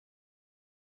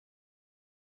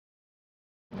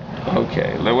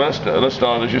Okay, let's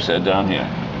start, as you said, down here.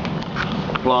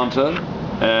 Plantar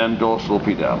and dorsal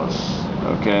pedalis.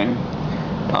 Okay.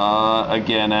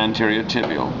 Again, anterior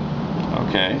tibial.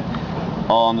 Okay.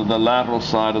 On the lateral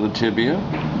side of the tibia,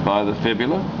 by the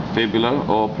fibula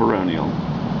or peroneal.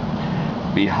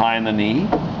 Behind the knee,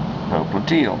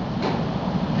 popliteal.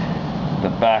 The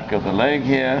back of the leg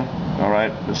here, all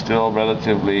right, is still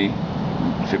relatively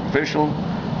superficial,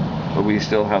 but we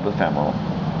still have the femoral.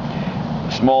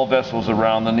 Small vessels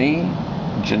around the knee,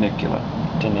 genicular.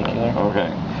 Genicular.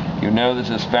 Okay. You know this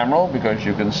is femoral because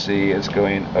you can see it's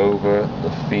going over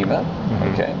the femur.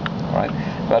 Okay. All right.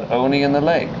 But only in the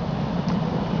leg.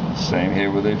 Same here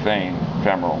with the vein,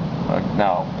 femoral.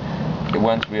 Now,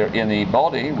 once we are in the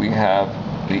body, we have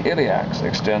the iliacs,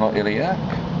 external iliac,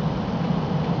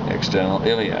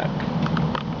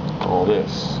 all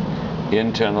this,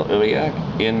 internal iliac,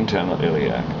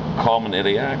 common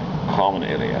iliac,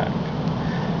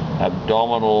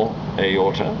 abdominal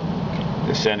aorta,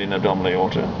 descending abdominal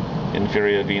aorta,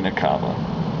 inferior vena cava,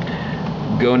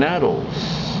 gonadals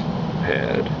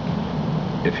paired,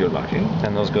 if you're lucky.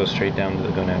 And those go straight down to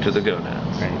the gonads. To the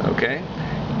gonads, right. Okay.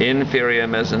 Inferior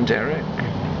mesenteric,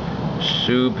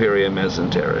 superior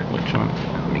mesenteric. Which one?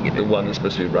 Let me get the one that's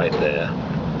supposed to be right there.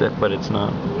 But it's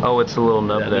not. Oh, it's the little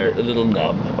nub there. A little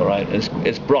nub, all right.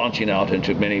 It's branching out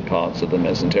into many parts of the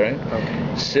mesenteric.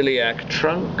 Okay. Celiac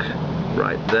trunk,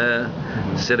 right there.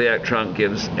 Celiac trunk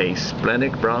gives a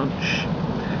splenic branch,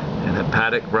 an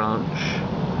hepatic branch,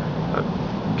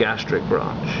 a gastric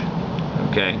branch.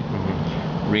 Okay.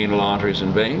 Renal arteries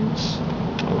and veins.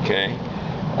 Okay.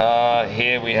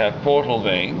 Here we have portal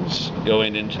veins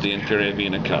going into the inferior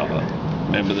vena cava.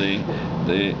 Remember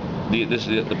this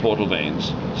is the portal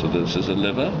veins. So this is the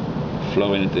liver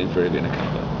flowing into the inferior vena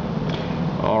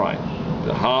cava. All right.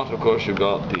 The heart, of course, you've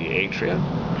got the atria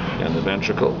and the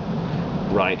ventricle,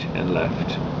 right and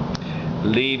left.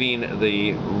 Leaving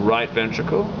the right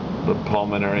ventricle, the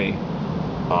pulmonary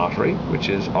artery, which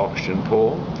is oxygen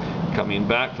poor. Coming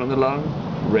back from the lung,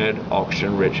 red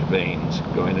oxygen-rich veins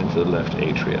going into the left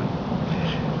atria.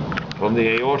 From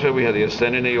the aorta, we have the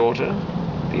ascending aorta,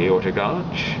 the aortic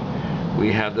arch.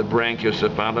 We have the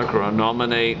brachiocephalic or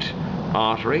nominate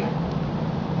artery,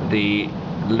 the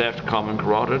left common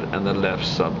carotid, and the left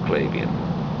subclavian.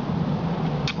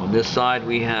 On this side,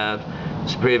 we have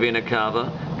superior vena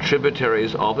cava.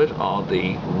 Tributaries of it are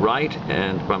the right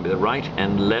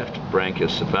and left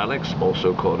brachiocephalics,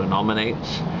 also called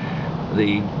anominates,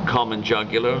 the common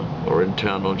jugular or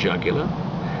internal jugular,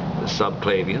 the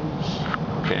subclavians,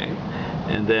 okay,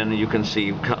 and then you can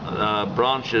see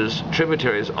branches,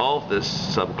 tributaries of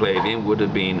this subclavian would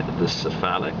have been the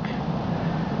cephalic,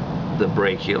 the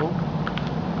brachial,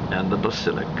 and the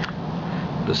basilic.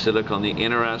 Basilic on the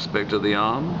inner aspect of the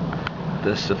arm,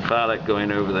 the cephalic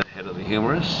going over the head of the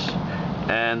humerus,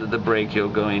 and the brachial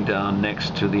going down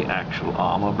next to the actual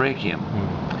arm or brachium.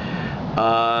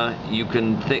 You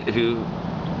can think, if you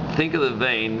think of the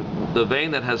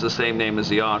vein that has the same name as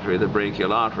the artery, the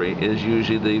brachial artery, is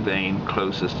usually the vein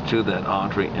closest to that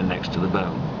artery and next to the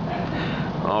bone.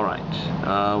 All right,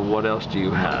 what else do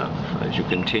you have? As you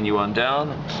continue on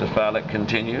down, cephalic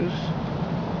continues,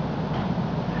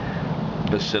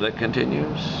 basilic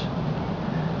continues,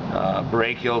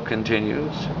 brachial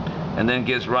continues, and then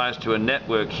gives rise to a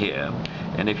network here.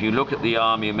 And if you look at the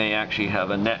arm, you may actually have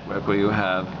a network where you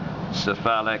have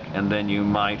cephalic, and then you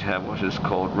might have what is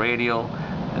called radial,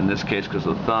 in this case because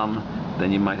of the thumb.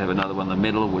 Then you might have another one in the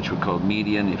middle, which we call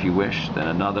median if you wish, then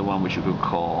another one which you could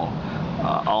call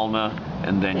ulnar,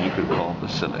 and then you could call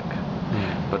basilic.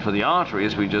 But for the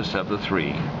arteries, we just have the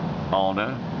three: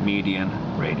 ulnar, median,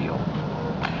 radial.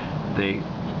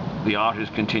 The arteries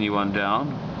continue on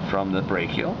down from the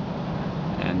brachial,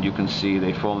 and you can see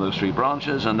they form those three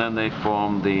branches, and then they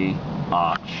form the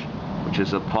arch, which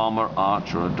is a palmar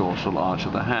arch or a dorsal arch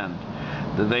of the hand.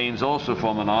 The veins also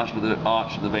form an arch, but the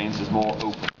arch of the veins is more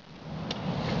open.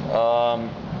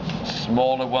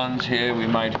 Smaller ones here, we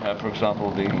might have, for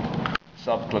example, the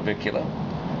subclavicular,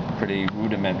 pretty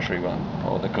rudimentary one,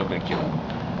 or the clavicular.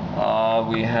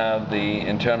 We have the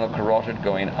internal carotid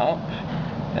going up,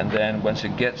 and then once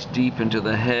it gets deep into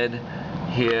the head,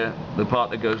 here, the part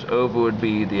that goes over would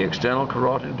be the external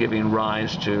carotid, giving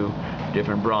rise to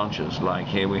different branches. Like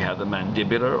here we have the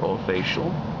mandibular or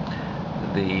facial,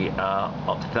 the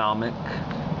ophthalmic,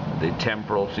 the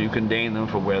temporal, so you can name them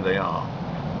for where they are.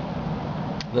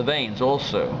 The veins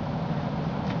also,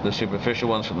 the superficial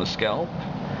ones from the scalp,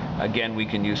 again we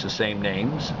can use the same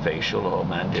names, facial or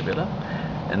mandibular,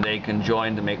 and they can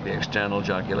join to make the external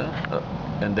jugular,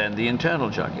 and then the internal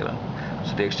jugular.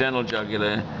 So the external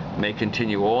jugular may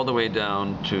continue all the way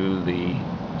down to the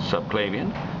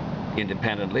subclavian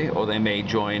independently, or they may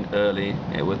join early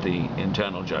with the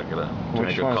internal jugular.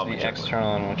 Which one's the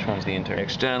external and which one's the internal?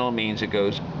 External means it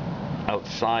goes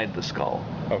outside the skull.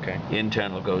 Okay.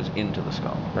 Internal goes into the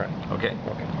skull. Right. Okay?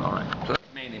 Okay. All right. So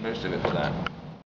that's mainly most of it for that.